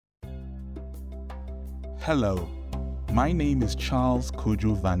Hello, my name is Charles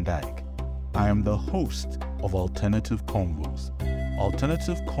Kojo Van Dyke. I am the host of Alternative Convos.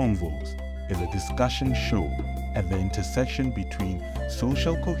 Alternative Convos is a discussion show at the intersection between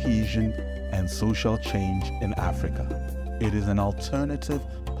social cohesion and social change in Africa. It is an alternative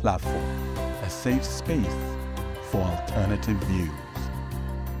platform, a safe space for alternative views.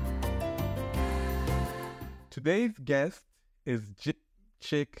 Today's guest is Jim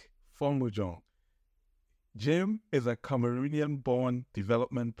Chick Formujong. Jim is a Cameroonian-born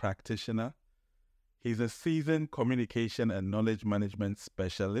development practitioner. He's a seasoned communication and knowledge management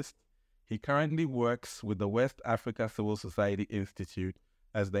specialist. He currently works with the West Africa Civil Society Institute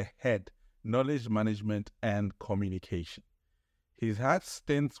as the head, knowledge management and communication. He's had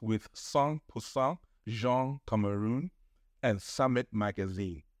stints with 100% Jean Cameroon and Summit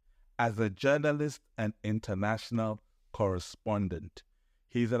Magazine as a journalist and international correspondent.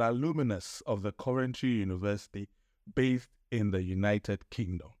 He's an alumnus of the Coventry University based in the United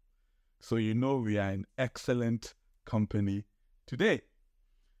Kingdom. So you know we are in excellent company today.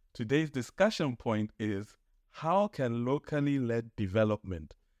 Today's discussion point is how can locally led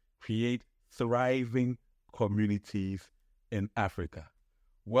development create thriving communities in Africa?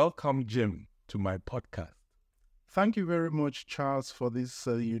 Welcome, Jim, to my podcast. Thank you very much, Charles, for this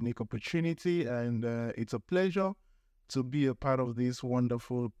unique opportunity. And it's a pleasure to be a part of this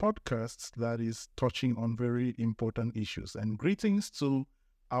wonderful podcast that is touching on very important issues. And greetings to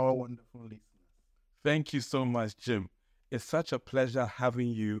our wonderful listeners. Thank you so much, Jim. It's such a pleasure having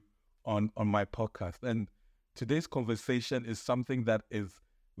you on my podcast. And today's conversation is something that is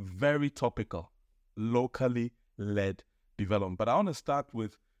very topical, locally led development. But I want to start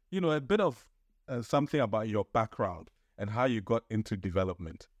with, a bit of something about your background and how you got into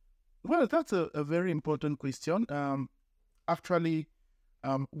development. Well, that's a very important question. Actually,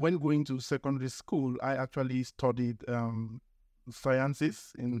 when going to secondary school, I actually studied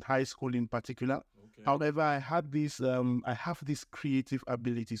sciences in high school in particular. Okay. However, I have this creative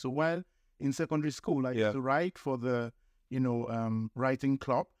ability. So while in secondary school, I used to write for the, writing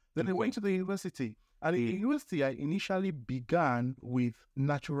club. Then I went to the university. And in university, I initially began with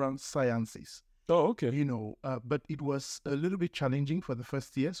natural sciences. Oh, okay. But it was a little bit challenging for the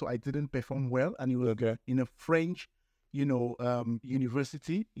first year, so I didn't perform well. And it was in a French,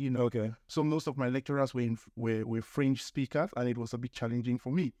 university. Okay. So most of my lecturers were French speakers, and it was a bit challenging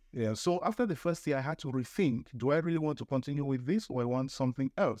for me. Yeah. So after the first year, I had to rethink: do I really want to continue with this, or I want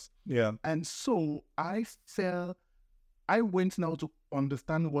something else? Yeah. And so I went now to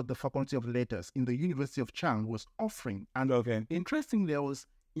understand what the Faculty of Letters in the University of Chang was offering. And interestingly, I was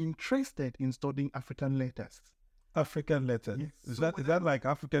interested in studying African letters. African letters? Yes. Is that like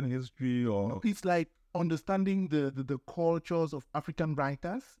African history or? No, it's like understanding the cultures of African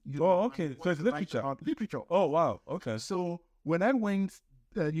writers. Okay. So it's literature. Literature. Oh, wow. Okay. So when I went,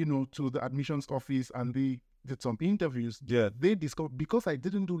 to the admissions office and they did some interviews, they discovered, because I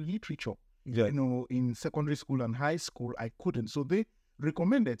didn't do literature, in secondary school and high school, I couldn't. So they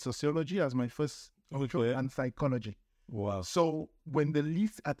recommended sociology as my first and psychology. Wow. So when the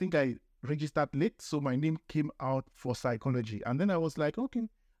list, I think I registered late, so my name came out for psychology. And then I was like, okay,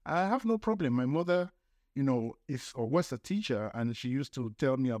 I have no problem. My mother, was a teacher, and she used to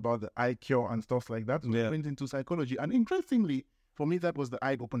tell me about the IQ and stuff like that. So I went into psychology. And interestingly, for me, that was the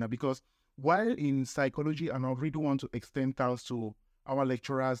eye-opener, because while in psychology, and I really want to extend thanks to our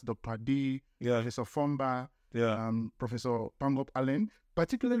lecturers, Dr. D, Professor Fomba, Professor Pangop Allen,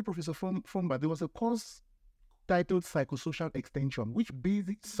 particularly Professor Fomba, there was a course titled Psychosocial Extension, which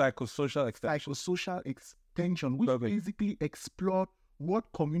basically Psychosocial Extension, which basically explored what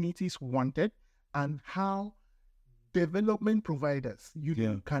communities wanted and how development providers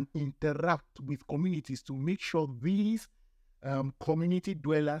can interact with communities to make sure these community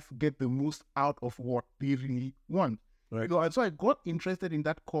dwellers get the most out of what they really want. Right. So I got interested in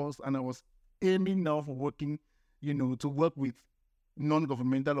that course, and I was aiming now for working, to work with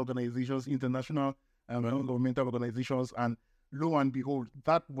non-governmental organizations, international non-governmental organizations, and lo and behold,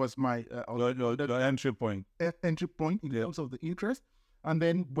 that was my entry point. Entry point in terms of the interest. And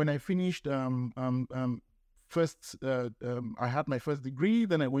then when I finished, I had my first degree.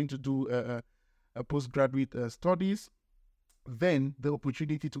 Then I went to do a postgraduate studies. Then the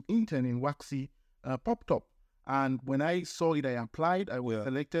opportunity to intern in WAXI popped up. And when I saw it, I applied, I was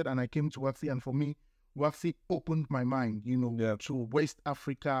selected, and I came to WAXI. And for me, WAXI opened my mind, to West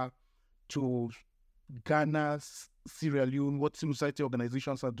Africa, to Ghana, Sierra Leone, what civil society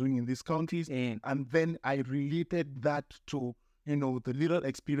organizations are doing in these countries. And then I related that to, the little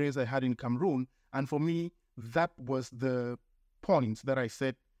experience I had in Cameroon. And for me, that was the point that I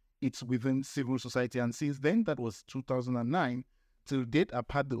said, it's within civil society. And since then, that was 2009, till date, I've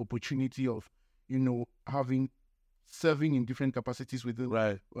had the opportunity of, serving in different capacities within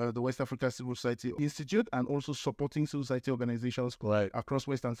the West Africa Civil Society Institute, and also supporting civil society organizations across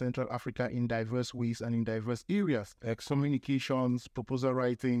West and Central Africa in diverse ways and in diverse areas. Communications, proposal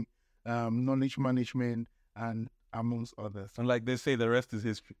writing, knowledge management, and amongst others. And like they say, the rest is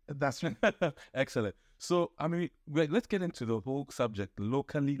history. That's right. Excellent. So, let's get into the whole subject,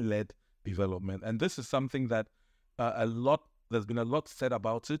 locally led development. And this is something that there's been a lot said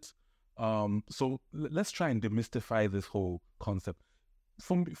about it. So let's try and demystify this whole concept.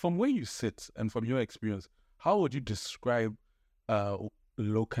 From where you sit and from your experience, how would you describe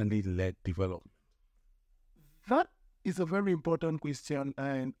locally led development? That is a very important question,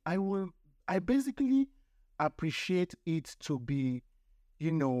 and I basically appreciate it to be,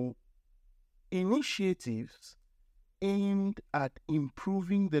 initiatives aimed at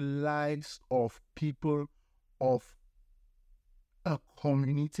improving the lives of people of a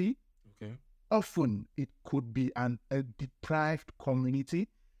community. Okay. Often it could be a deprived community,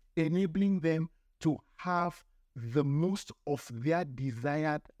 enabling them to have the most of their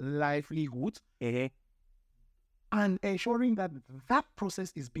desired livelihood, and ensuring that that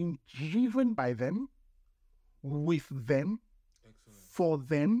process is being driven by them, with them, for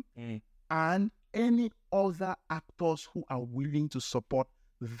them, and any other actors who are willing to support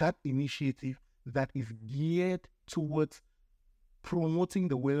that initiative that is geared towards promoting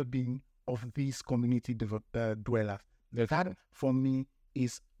the well-being of these community dwellers. That, for me,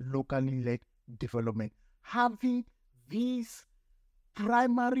 is locally led development. Having these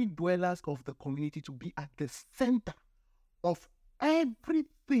primary dwellers of the community to be at the center of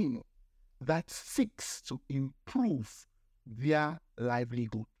everything that seeks to improve their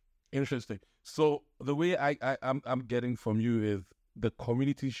livelihood. Interesting. So the way I'm getting from you is the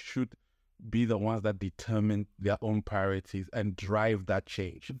community should be the ones that determine their own priorities and drive that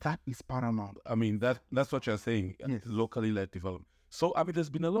change. That is paramount. That's what you're saying. Yes. Locally led development. So there's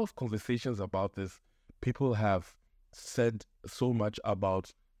been a lot of conversations about this. People have said so much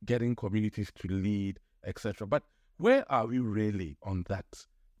about getting communities to lead, etc. But where are we really on that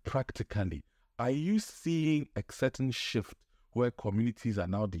practically? Are you seeing a certain shift where communities are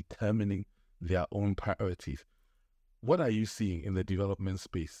now determining their own priorities? What are you seeing in the development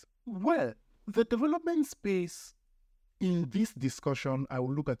space? Well, the development space in this discussion, I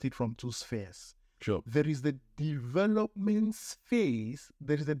will look at it from two spheres. Sure. There is the development phase.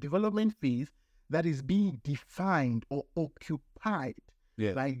 There is a development phase that is being defined or occupied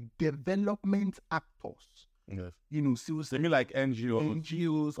by development actors. Yes. Civil You mean like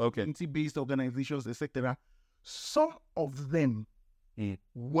NGOs? Community-based organizations, etc. Some of them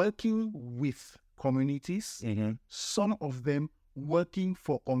working with communities, some of them working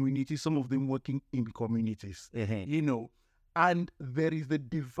for communities, some of them working in communities, and there is the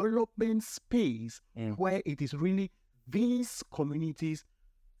development space where it is really these communities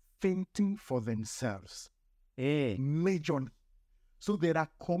thinking for themselves, majorly. So there are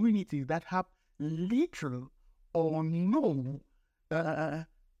communities that have little or no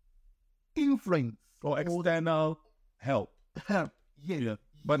influence or external help. Yes.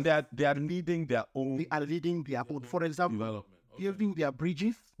 But they are leading their own. They are leading their own. For example, building their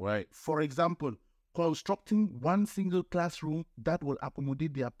bridges. Right. For example, constructing one single classroom that will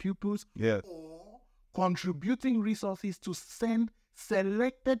accommodate their pupils. Yes. Or contributing resources to send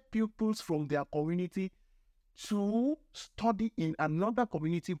selected pupils from their community to study in another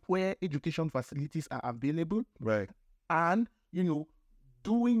community where education facilities are available. Right. And,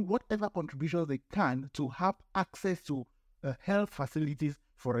 doing whatever contributions they can to have access to health facilities,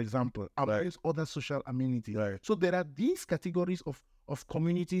 for example, amongst other social amenities. Right. So there are these categories of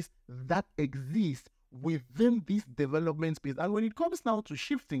communities that exist within this development space. And when it comes now to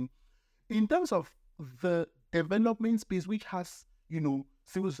shifting, in terms of the development space, which has,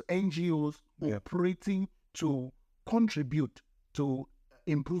 civil NGOs operating to contribute to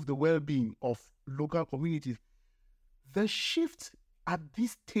improve the well-being of local communities, the shift at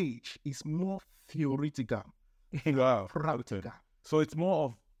this stage is more theoretical. Wow. Practical. So it's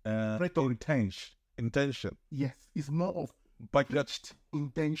more of intention. Yes, it's more of budget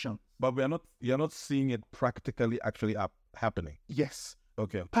intention. But you're not seeing it practically actually happening. Yes.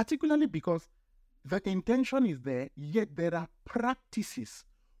 Okay. Particularly because the intention is there, yet there are practices.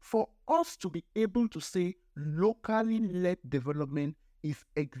 For us to be able to say locally led development is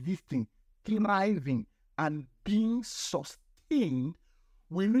existing, thriving, and being sustained,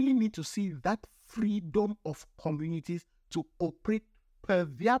 we really need to see that freedom of communities to operate per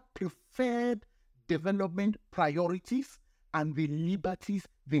their preferred development priorities and the liberties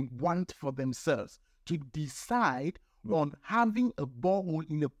they want for themselves, to decide on having a borehole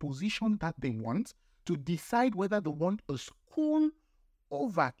in a position that they want, to decide whether they want a school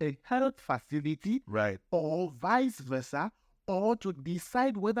over a health facility, Right. or vice versa, or to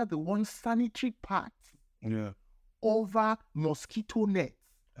decide whether they want sanitary pads Yeah. over mosquito nets,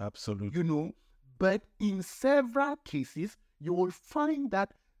 Absolutely. you know. But in several cases, you will find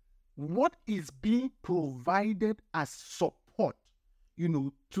that what is being provided as support, you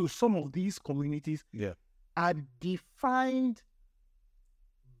know, to some of these communities Yeah. are defined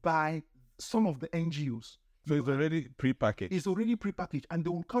by some of the NGOs. So it's already prepackaged. It's already prepackaged, and they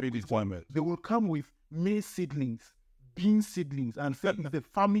will come with, Pre-deployment. they will come with maize seedlings, bean seedlings, and say it's the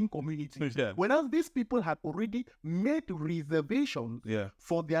farming community. Yeah. Whereas these people had already made reservations Yeah.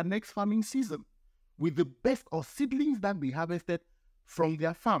 for their next farming season with the best of seedlings that they harvested from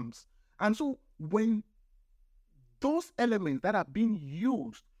their farms. And so when those elements that are being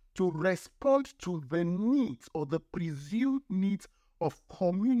used to respond to the needs or the presumed needs of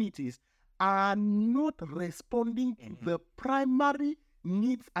communities are not responding to the primary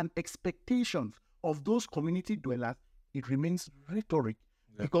needs and expectations of those community dwellers, it remains rhetoric.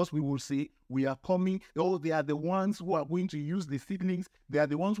 Yeah. Because we will say, we are coming, oh, they are the ones who are going to use the seedlings, they are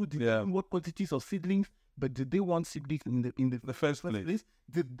the ones who determine what quantities of seedlings, but did they want seedlings in the first place?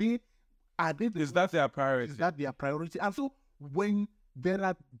 Did they, are they, Is that their priority? is that their priority? And so when there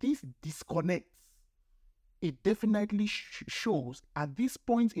are these disconnects, it definitely shows at this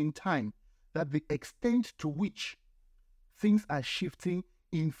point in time that the extent to which things are shifting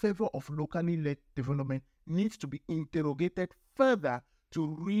in favor of locally led development needs to be interrogated further to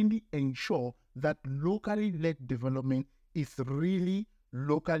really ensure that locally led development is really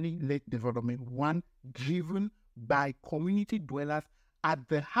locally led development, one driven by community dwellers at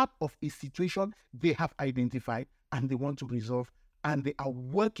the heart of a situation they have identified and they want to resolve, and they are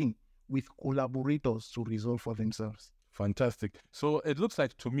working with collaborators to resolve for themselves. Fantastic. So it looks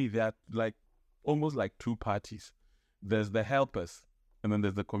like to me that like almost like two parties. There's the helpers, and then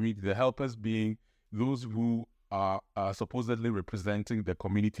there's the community. The helpers being those who are supposedly representing the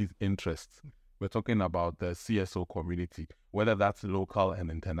community's interests. We're talking about the CSO community, whether that's local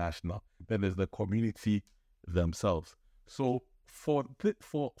and international. Then there's the community themselves. So for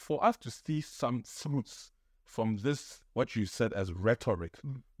us to see some fruits from this, what you said as rhetoric,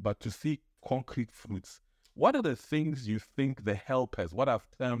 but to see concrete fruits, what are the things you think the helpers, what I've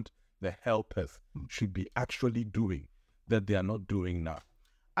termed the helpers, should be actually doing that they are not doing now?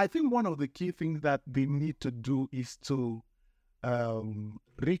 I think one of the key things that they need to do is to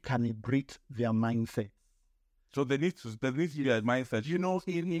recalibrate their mindset. So they need to be a mindset. You know,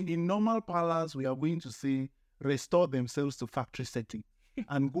 in normal parlance, we are going to say restore themselves to factory setting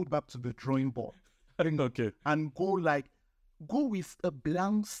and go back to the drawing board. Okay. And go with a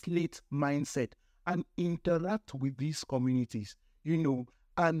blank slate mindset and interact with these communities, you know,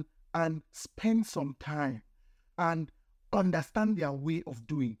 and spend some time and understand their way of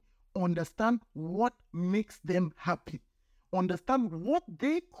doing, understand what makes them happy, understand what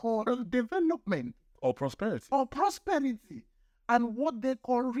they call development Or prosperity. and what they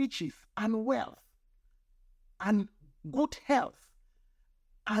call riches and wealth and good health.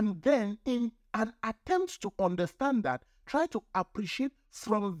 And then in an attempt to understand that, try to appreciate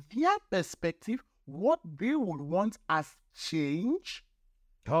from their perspective what they would want as change,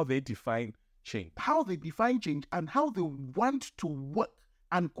 How they define change. how they define change, and how they want to work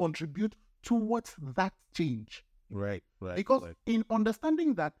and contribute towards that change. Right. Because in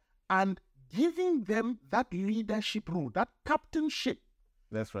understanding that and giving them that leadership role, that captainship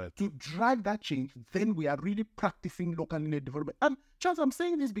That's right. to drive that change, then we are really practicing local led development. And Charles, I'm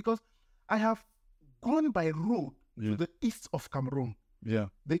saying this because I have gone by road to the east of Cameroon. Yeah.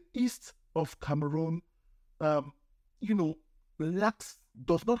 The east of Cameroon,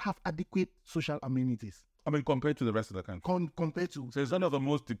 does not have adequate social amenities. I mean, compared to the rest of the country. Compared to... So it's one of the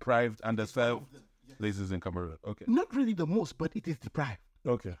most deprived, underserved places in Cameroon. Okay. Not really the most, but it is deprived.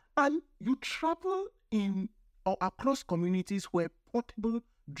 Okay. And you travel in or across communities where potable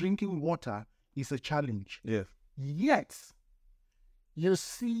drinking water is a challenge. Yes. Yet, you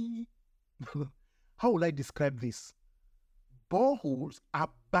see, how will I describe this? Boreholes,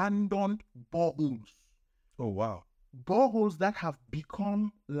 abandoned boreholes. Oh, wow. Boreholes that have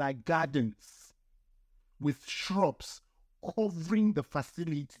become like gardens with shrubs covering the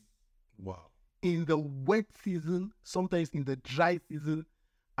facility. Wow. In the wet season, sometimes in the dry season,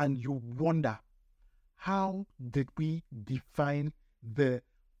 and you wonder, how did we define the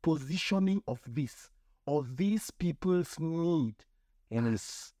positioning of this or these people's need in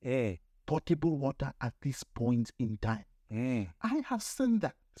potable water at this point in time? I have seen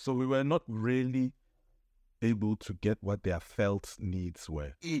that. So we were not really able to get what their felt needs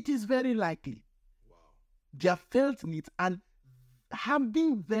were. It is very likely. Their felt needs, and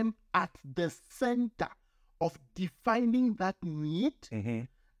having them at the center of defining that need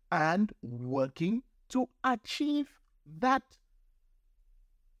and working to achieve that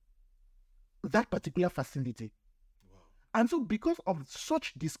particular facility. And so because of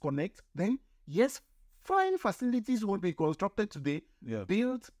such disconnect, then yes, fine facilities will be constructed today,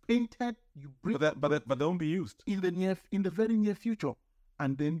 built, painted, but they won't be used in the very near future.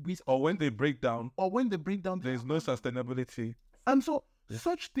 And then when they break down, there's no sustainability. And so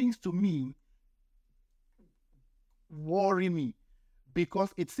such things to me worry me,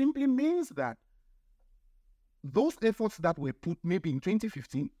 because it simply means that those efforts that were put maybe in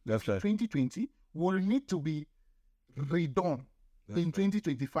 2015, that's right, 2020, will need to be redone in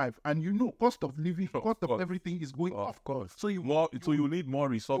 2025. And cost of living, cost of everything is going up. Of course. So you need more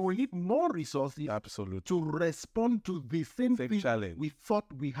resources. We need more resources, absolutely, to respond to the same thing challenge we thought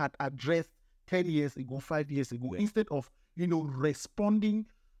we had addressed 10 years ago, 5 years ago, instead of responding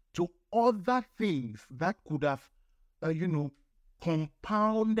to other things that could have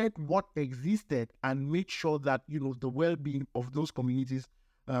compounded what existed and made sure that the well-being of those communities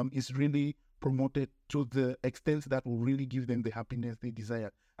is really promoted to the extent that will really give them the happiness they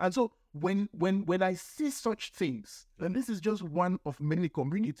desire. And so when I see such things, and this is just one of many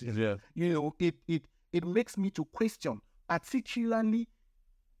communities, it makes me to question, particularly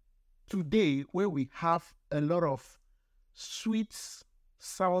today where we have a lot of sweet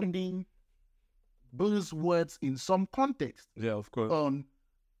sounding buzzwords in some context. Yeah, of course. On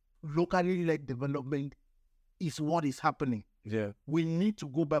locally led development is what is happening. Yeah. We need to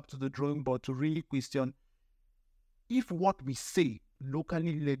go back to the drawing board to really question if what we say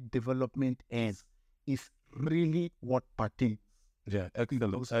locally led development is really what pertains. Yeah,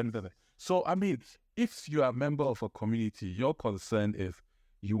 excellent. So, if you are a member of a community, your concern is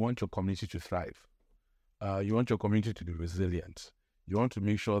you want your community to thrive. You want your community to be resilient. You want to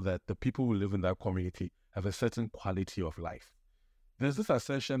make sure that the people who live in that community have a certain quality of life. There's this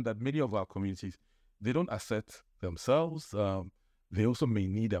assertion that many of our communities, they don't assert themselves. They also may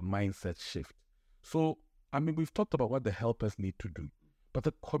need a mindset shift. So, we've talked about what the helpers need to do. But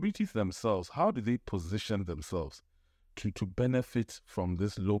the communities themselves, how do they position themselves to benefit from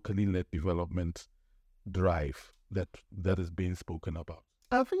this locally led development drive that is being spoken about?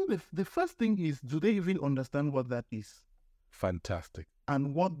 I think the first thing is, do they even understand what that is? Fantastic.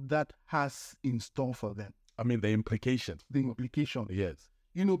 And what that has in store for them. The implication. Yes.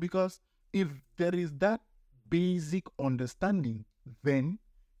 Because if there is that basic understanding, then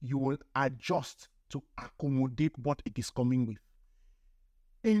you will adjust to accommodate what it is coming with.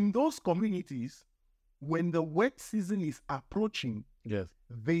 In those communities, when the wet season is approaching,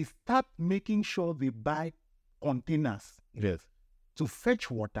 they start making sure they buy containers to fetch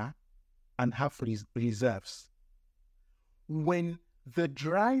water and have reserves. When the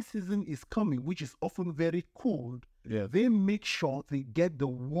dry season is coming, which is often very cold, they make sure they get the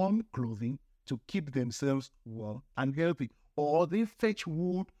warm clothing to keep themselves warm and healthy. Or they fetch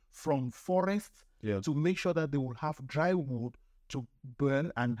wood from forests to make sure that they will have dry wood to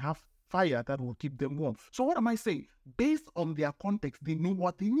burn and have fire that will keep them warm. So what am I saying? Based on their context, they know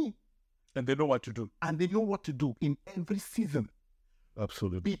what they need. And they know what to do. And they know what to do in every season.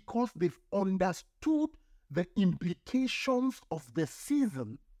 Absolutely. Because they've understood the implications of the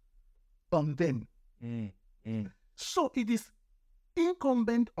season on them. So it is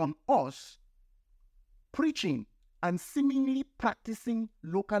incumbent on us preaching and seemingly practicing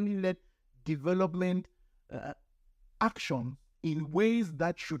locally led development action in ways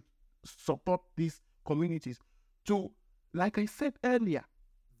that should support these communities to, like I said earlier,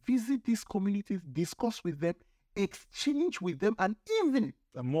 visit these communities, discuss with them, exchange with them, and even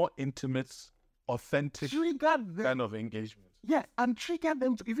a more intimate, authentic kind of engagement. Yes, and trigger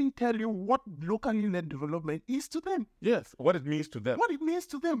them to even tell you what locally led development is to them. Yes, what it means to them.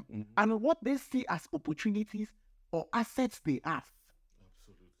 And what they see as opportunities or assets they have.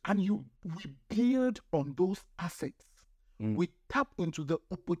 Absolutely. And we build on those assets. We tap into the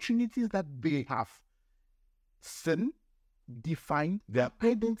opportunities that they have seen, defined,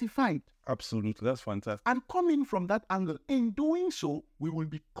 identified. Absolutely, that's fantastic. And coming from that angle, in doing so, we will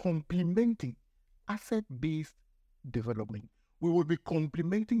be complementing asset-based development. We will be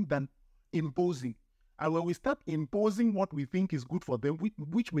complementing than imposing. And when we start imposing what we think is good for them,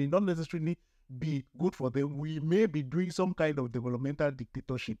 which may not necessarily be good for them, we may be doing some kind of developmental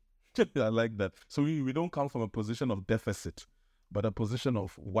dictatorship. I like that. So we don't come from a position of deficit, but a position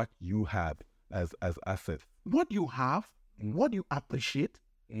of what you have as assets. What you have what you appreciate,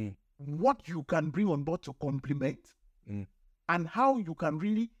 what you can bring on board to complement, and how you can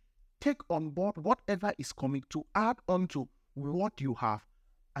really take on board whatever is coming to add on to what you have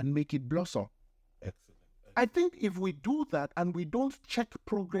and make it blossom. Excellent. I think if we do that and we don't check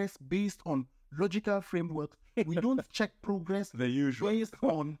progress based on logical framework, we don't check progress The usual based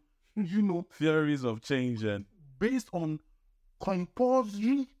on, theories of change and based on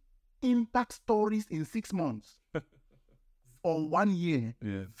compulsory impact stories in 6 months or 1 year,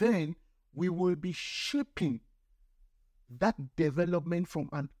 then we will be shaping that development from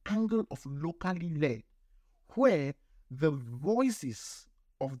an angle of locally led, where the voices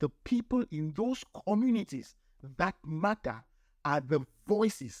of the people in those communities that matter are the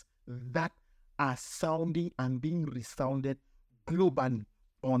voices that are sounding and being resounded globally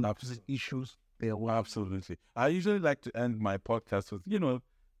on the issues there. Absolutely. I usually like to end my podcast with,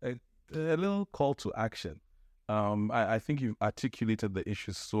 a little call to action. I think you've articulated the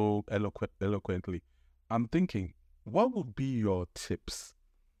issues so eloquently. I'm thinking, what would be your tips?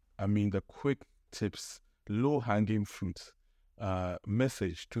 I mean, the quick tips, low-hanging fruits,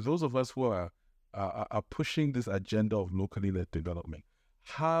 message to those of us who are pushing this agenda of locally led development.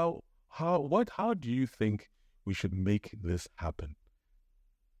 How do you think we should make this happen?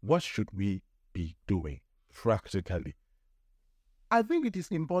 What should we be doing practically? I think it is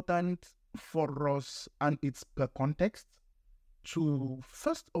important for us, and it's per context, to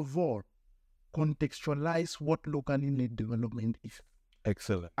first of all contextualize what locally led development is.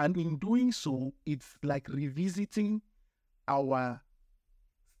 Excellent. And in doing so, it's like revisiting our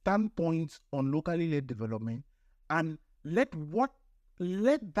standpoints on locally led development, and let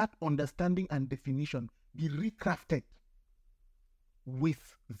that understanding and definition be recrafted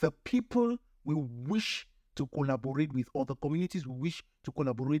with the people we wish to collaborate with, or the communities we wish to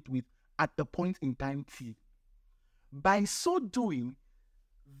collaborate with at the point in time T. By so doing,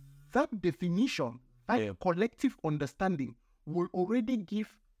 that definition, that collective understanding will already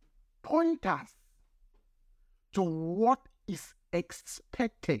give pointers to what is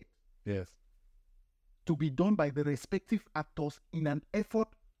expected to be done by the respective actors in an effort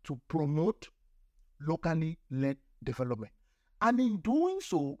to promote locally led development. And in doing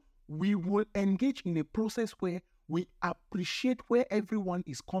so, we will engage in a process where we appreciate where everyone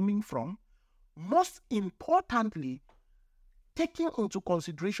is coming from, most importantly, taking into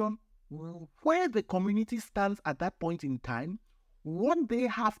consideration where the community stands at that point in time, what they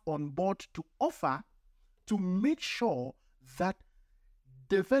have on board to offer, to make sure that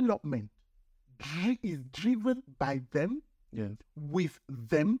development is driven by them, with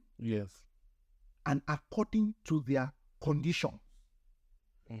them, and according to their conditions.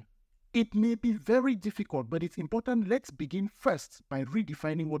 It may be very difficult, but it's important. Let's begin first by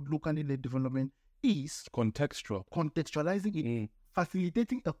redefining what locally led development is. Contextualizing it,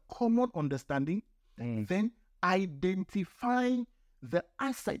 facilitating a common understanding, then identifying the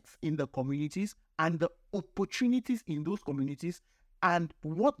assets in the communities and the opportunities in those communities and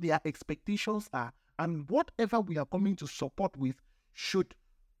what their expectations are, and whatever we are coming to support with should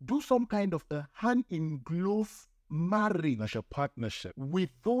do some kind of a hand-in-glove marriage, like a partnership, with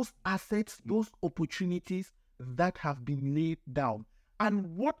those assets, those opportunities that have been laid down.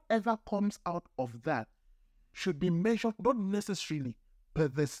 And whatever comes out of that should be measured not necessarily by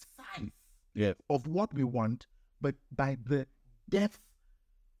the size of what we want, but by the depth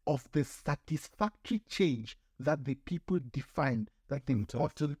of the satisfactory change that the people defined, that they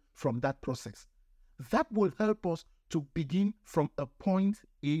gotten from that process. That will help us to begin from a point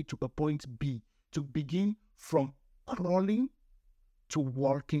A to a point B, to begin from crawling to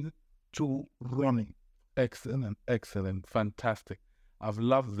walking to running. Excellent, fantastic. I've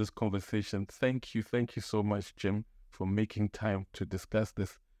loved this conversation. Thank you so much, Jim, for making time to discuss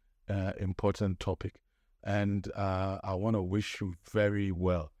this important topic. And I want to wish you very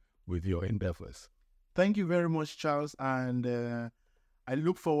well with your endeavors. Thank you very much, Charles. And I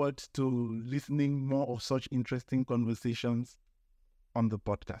look forward to listening more of such interesting conversations on the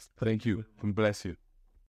podcast. Thank you, and bless you.